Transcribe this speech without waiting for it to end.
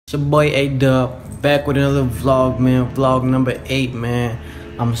It's your boy A-Dub, back with another vlog, man. Vlog number 8, man.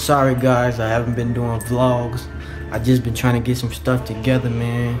 I'm sorry, guys, I haven't been doing vlogs. I just been trying to get some stuff together,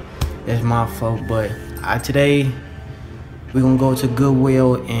 man. It's my fault, but today we're gonna go to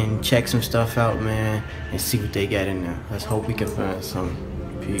Goodwill and check some stuff out, man, and see what they got in there. Let's hope we can find something.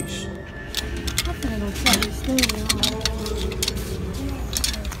 Peace.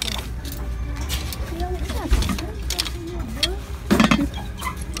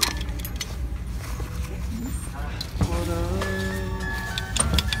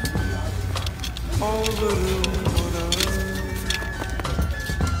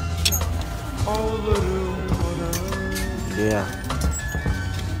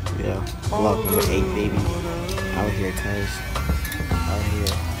 Yeah, vlog number 8, baby. Out here, cuz. Out here.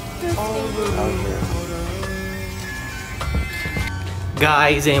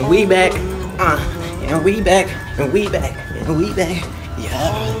 Guys, and we back. And we back. Yeah,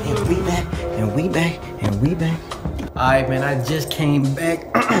 and we back. Alright, man, I just came back.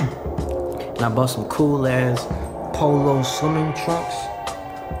 And I bought some cool ass polo swimming trunks.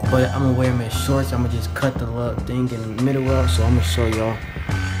 But I'm gonna wear them as shorts. I'm gonna just cut the little thing in the middle up. So I'm gonna show y'all.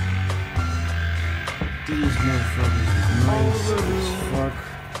 These motherfuckers is nice as fuck.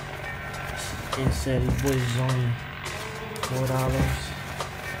 Inside these boys is only $4.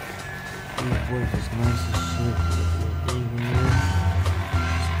 These boys is nice as shit. They even know.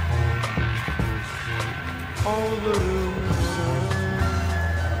 All the room.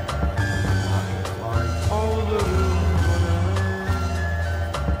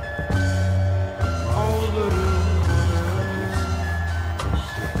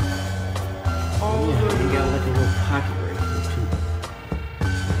 You got like a little pocket right here too.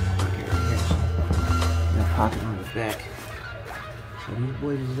 Pocket right here. So, and a pocket on the back. So these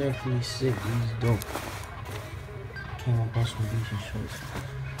boys is actually sick. These dope. Came up on some decent shorts.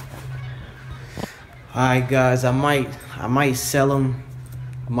 Alright, guys, I might sell them.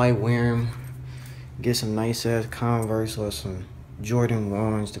 I might wear them. Get some nice ass Converse or some Jordan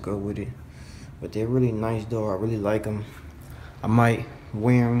 1s to go with it. But they're really nice though. I really like them. I might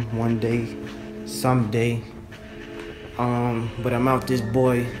wear them one day, someday. But I'm out this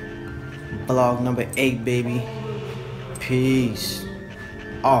boy. Vlog number 8, baby. Peace.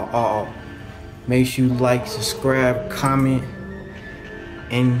 Oh. Make sure you like, subscribe, comment,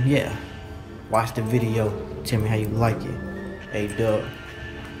 and yeah, watch the video. Tell me how you like it. A-Dub.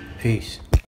 Peace.